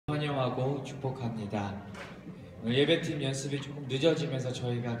환영하고 축복합니다. 오늘 예배팀 연습이 조금 늦어지면서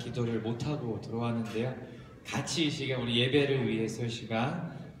저희가 기도를 못하고 들어왔는데요. 같이 이 시간 우리 예배를 위해서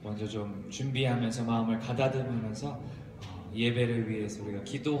시간 먼저 좀 준비하면서 마음을 가다듬으면서 예배를 위해서 우리가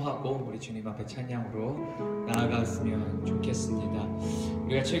기도하고 우리 주님 앞에 찬양으로 나아갔으면 좋겠습니다.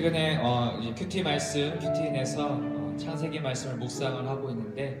 우리가 최근에 이제 큐티 말씀에서 창세기 말씀을 묵상을 하고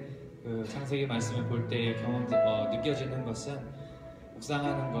있는데 그 창세기 말씀을 볼 때의 경험 느껴지는 것은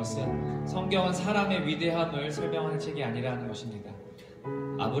묵상하는 것은 성경은 사람의 위대함을 설명하는 책이 아니라는 것입니다.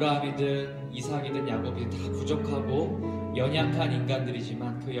 아브라함이든 이삭이든 야곱이든 다 부족하고 연약한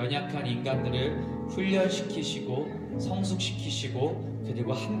인간들이지만 그 연약한 인간들을 훈련시키시고 성숙시키시고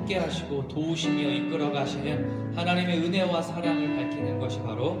그리고 함께 하시고 도우시며 이끌어 가시는 하나님의 은혜와 사랑을 밝히는 것이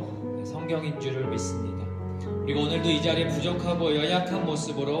바로 성경인 줄을 믿습니다. 그리고 오늘도 이 자리에 부족하고 연약한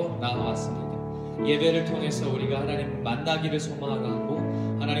모습으로 나와왔습니다. 예배를 통해서 우리가 하나님 만나기를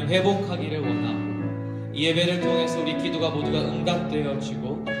소망하고 하나님 회복하기를 원하고 이 예배를 통해서 우리 기도가 모두가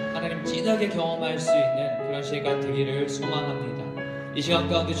응답되어지고 하나님 진하게 경험할 수 있는 그런 시간 되기를 소망합니다. 이 시간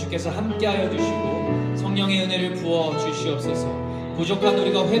가운데 주께서 함께하여 주시고 성령의 은혜를 부어 주시옵소서. 부족한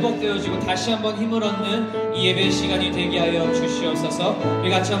우리가 회복되어지고 다시 한번 힘을 얻는 이 예배 시간이 되게 하여 주시옵소서. 우리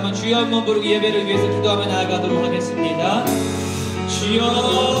같이 한번 주여 한번 부르고 예배를 위해서 기도하며 나아가도록 하겠습니다.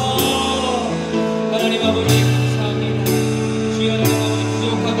 주여 하나님 아버지 감사합니다. 주여 하나님 아버지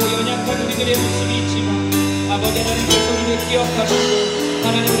부족하고 연약한 우리들의 모습이 있지만 아버지 하나님께서 우리를 기억하시고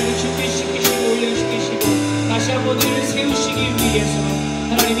하나님 우리를 준비시키시고 훈련시키시고 다시 한번 우리를 세우시기 위해서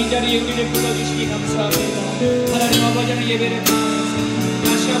하나님 이 자리에 우리를 불러주시기 감사합니다. 하나님 아버지 하나님 예배를 통해서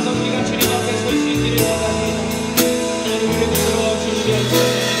다시 한번 우리가 주님 앞에 설 수 있기를 원합니다. 하나님 우리를 붙들어 주시옵소서.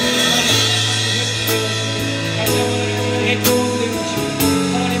 다시 한번 하나님의 도움되시고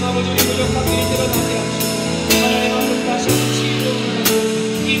하나님 아버지 우리 부족함들이 드러나게 하시고 하나님 앞에 다시 한번 치유로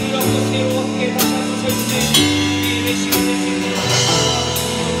힘을 얻고 새롭게 다시 한번 설 수 있는 이 예배 시간 될 수 있는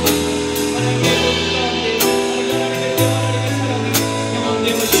하나님의 모든 가운데 하나님의 은혜와 하나님의 사랑이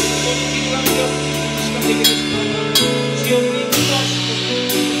경험되어지고 기도가 필요한 시간 되기를 축원합니다. 주여 우리 기도하옵소서.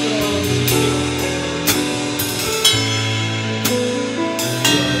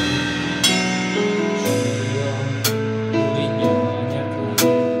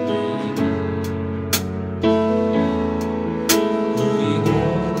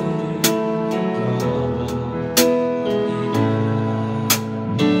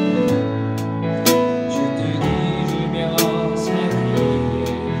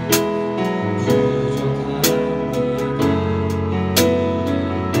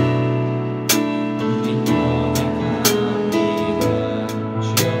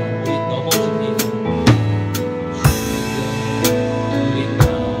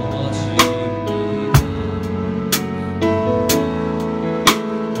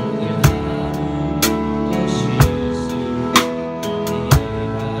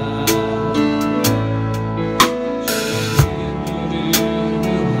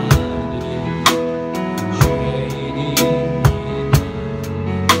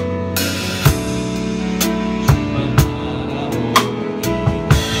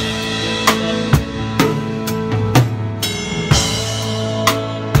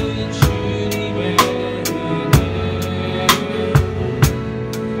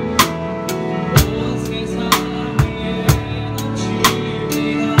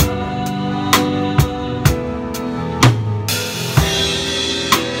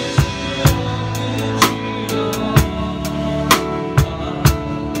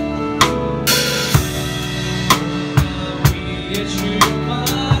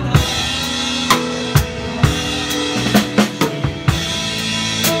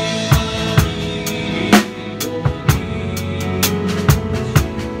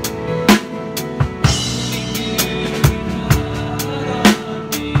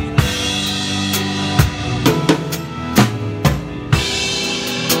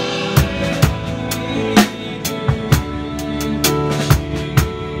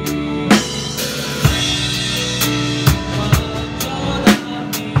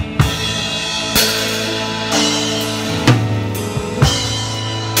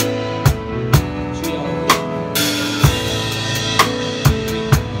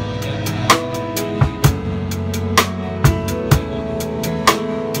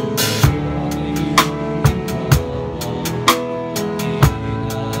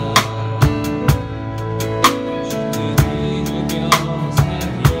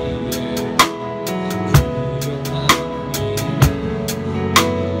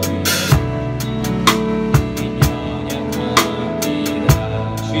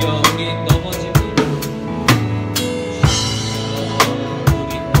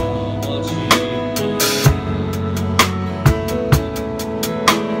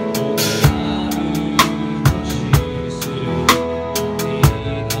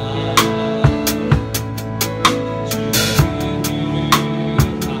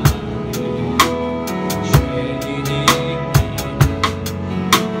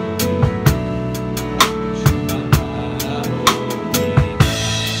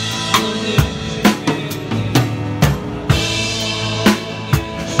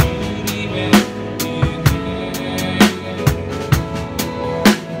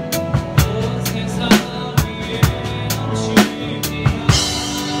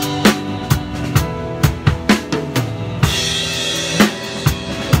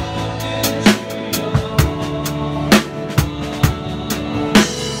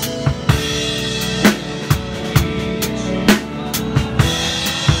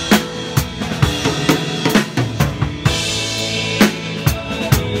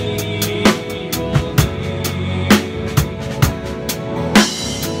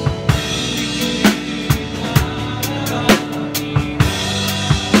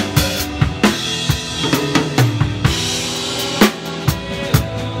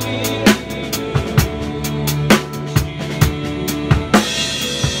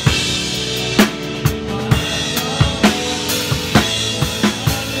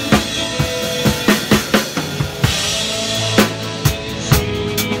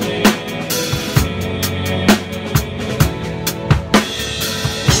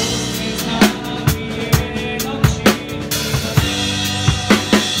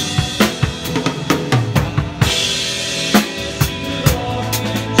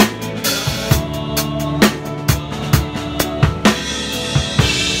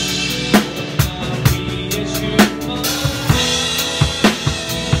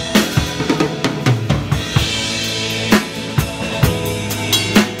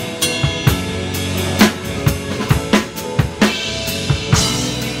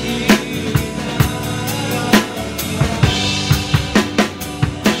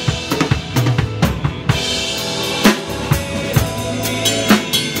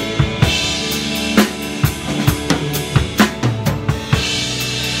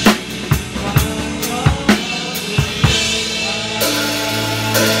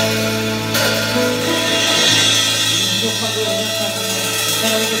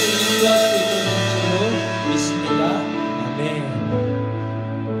 하나님께서 인도하시고 있다는 줄로 믿습니다. 아멘.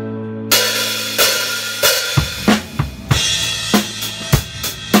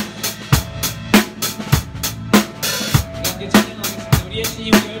 함께 찬양하겠습니다. 우리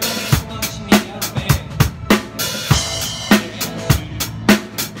예수님 열방의 소망이십니다. 아멘.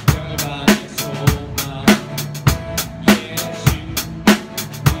 열방의 소망 예수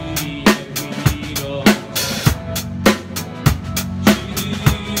우리의 위로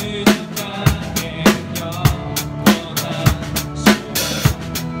주는 땅에 영원한 소망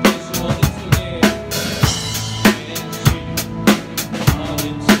예수 어둠 속에 예수 어둠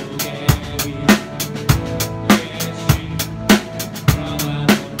속에 위 예수 평안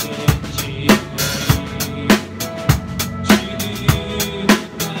온대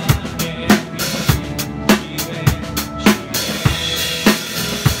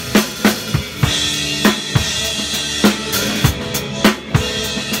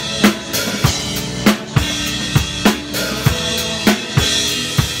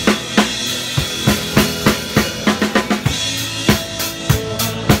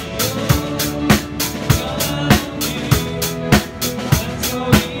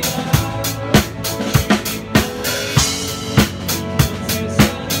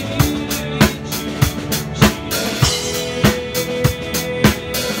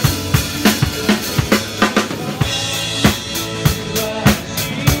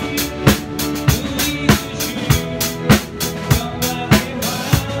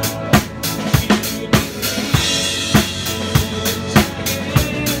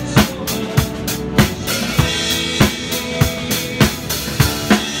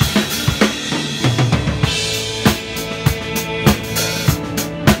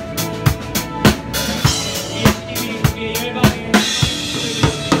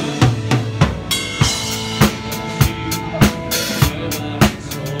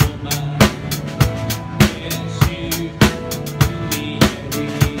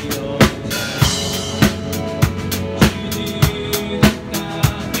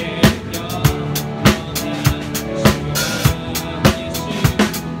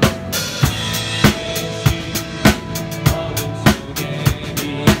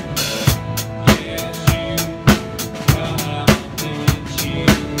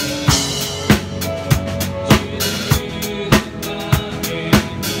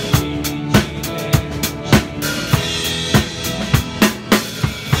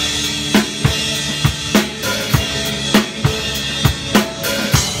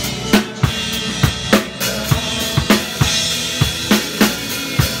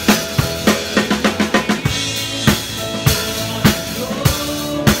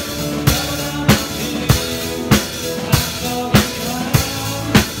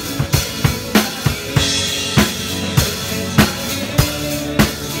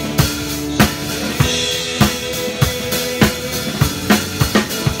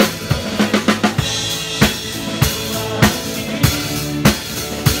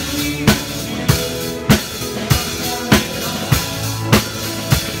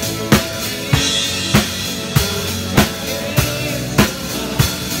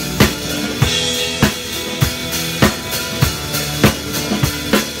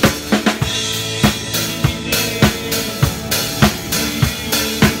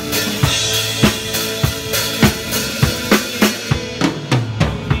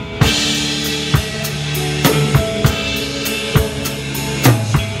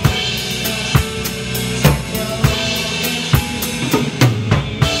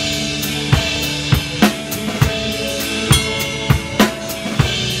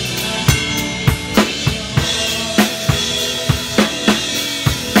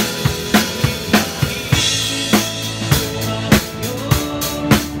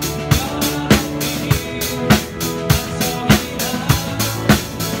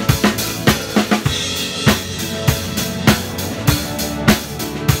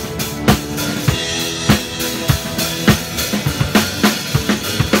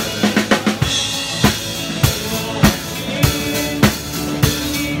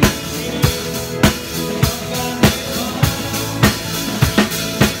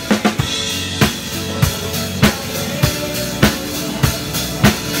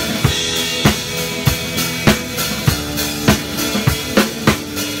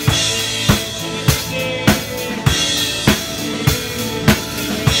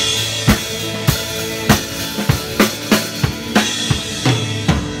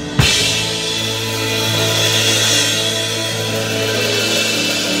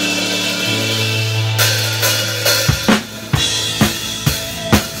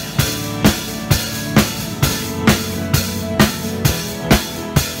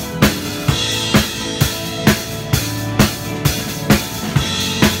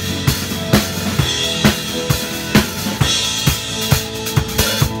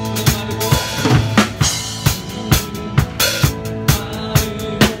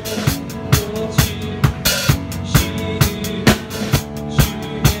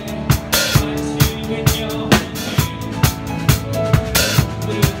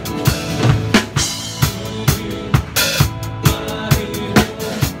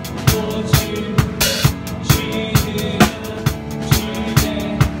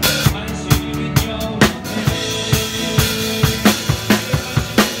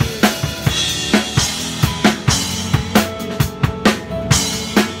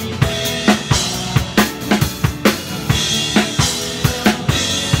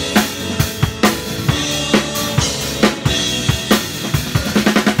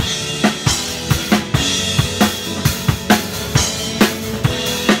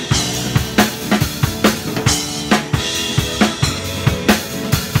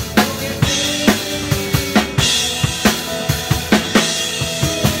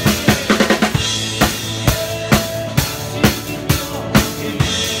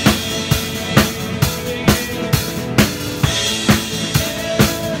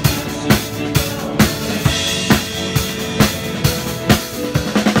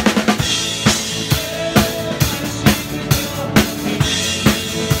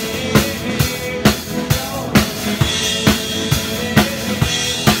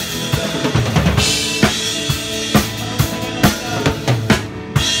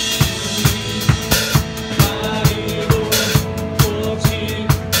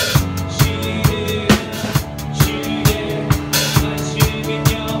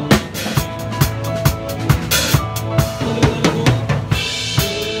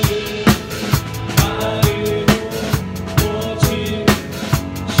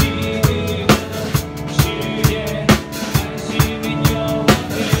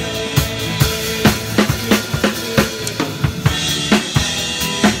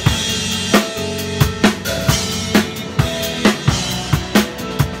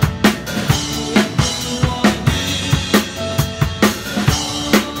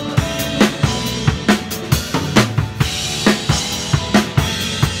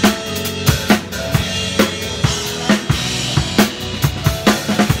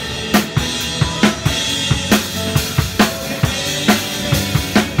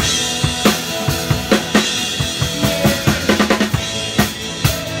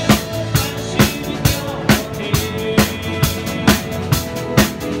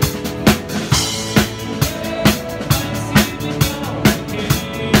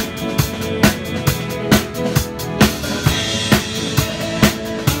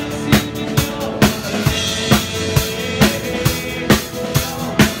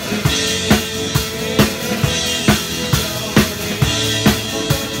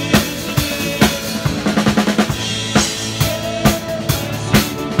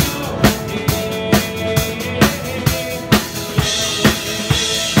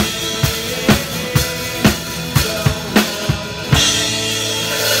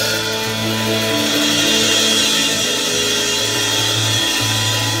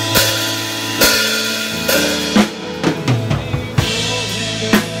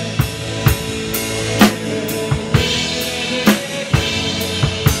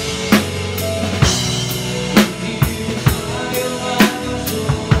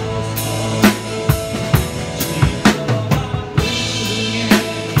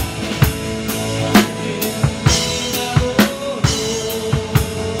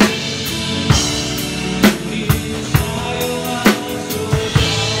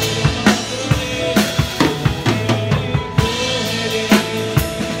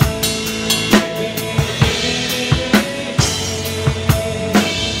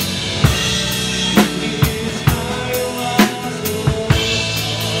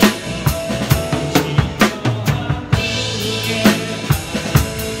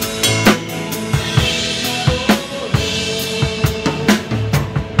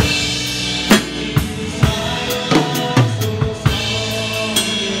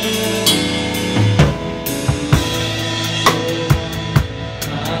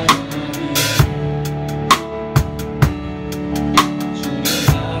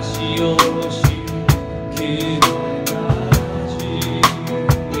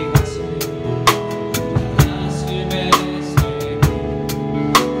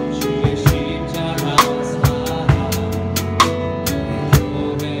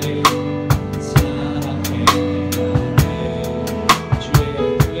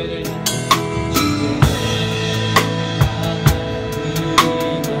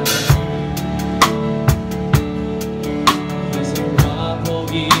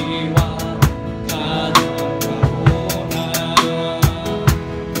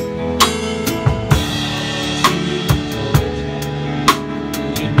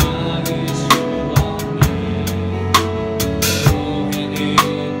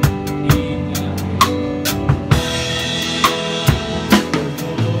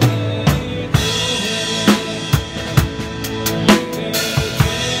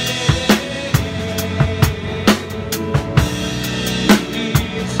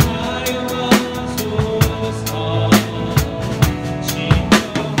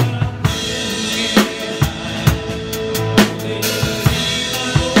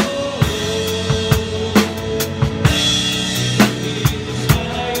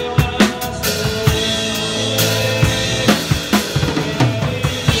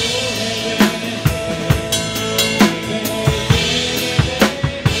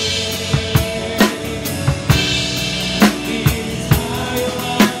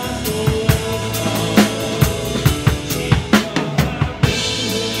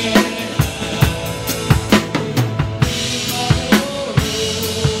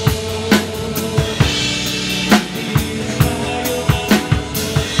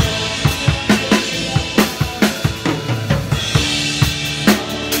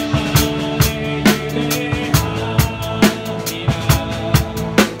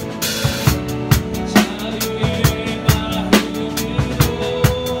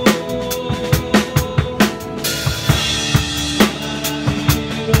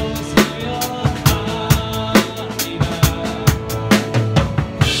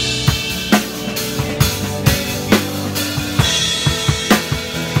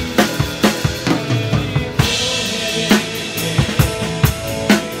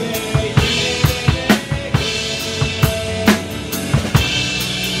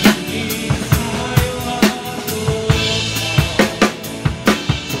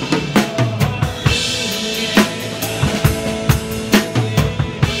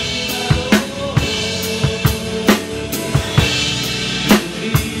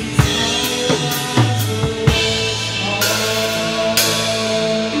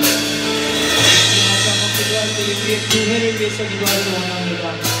위해서 기도하기를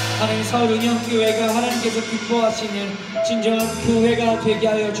원합니다. 하나님, 서울은현교회가 하나님께서 기뻐하시는 진정한 교회가 되게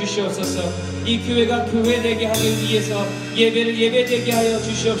하여 주시옵소서. 이 교회가 교회되게 하기 위해서 예배를 예배되게 하여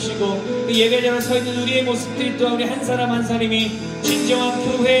주시옵시고, 그 예배자로 서 있는 우리의 모습들이 또한 우리 한 사람 한 사람이 진정한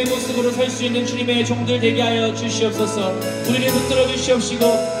교회의 모습으로 설 수 있는 주님의 종들 되게 하여 주시옵소서. 우리를 붙들어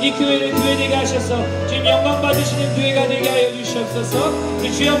주시옵시고 이 교회를 교회되게 하셔서 주님 영광 받으시는 교회가 되게 하여 주시옵소서.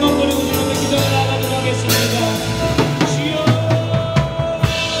 우리 주여 한번 부르고 주님의 기도를 나가도록 하겠습니다.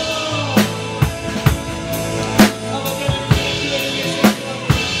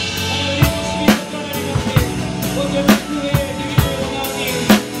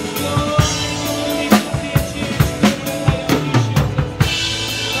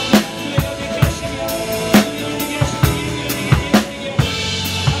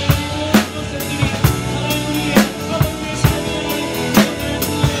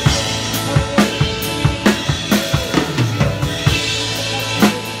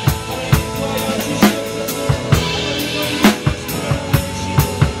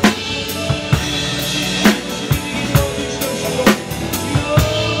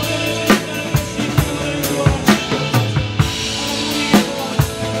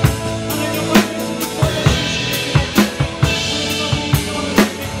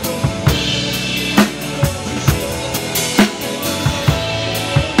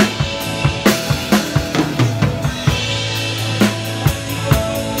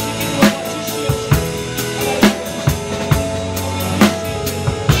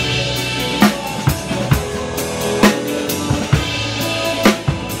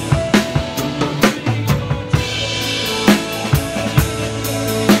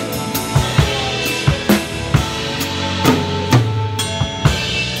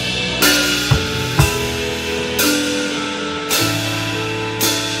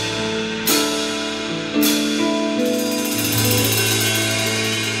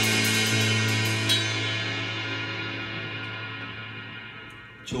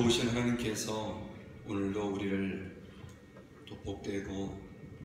 좋으신 하나님께서 오늘도 우리를 또 복되고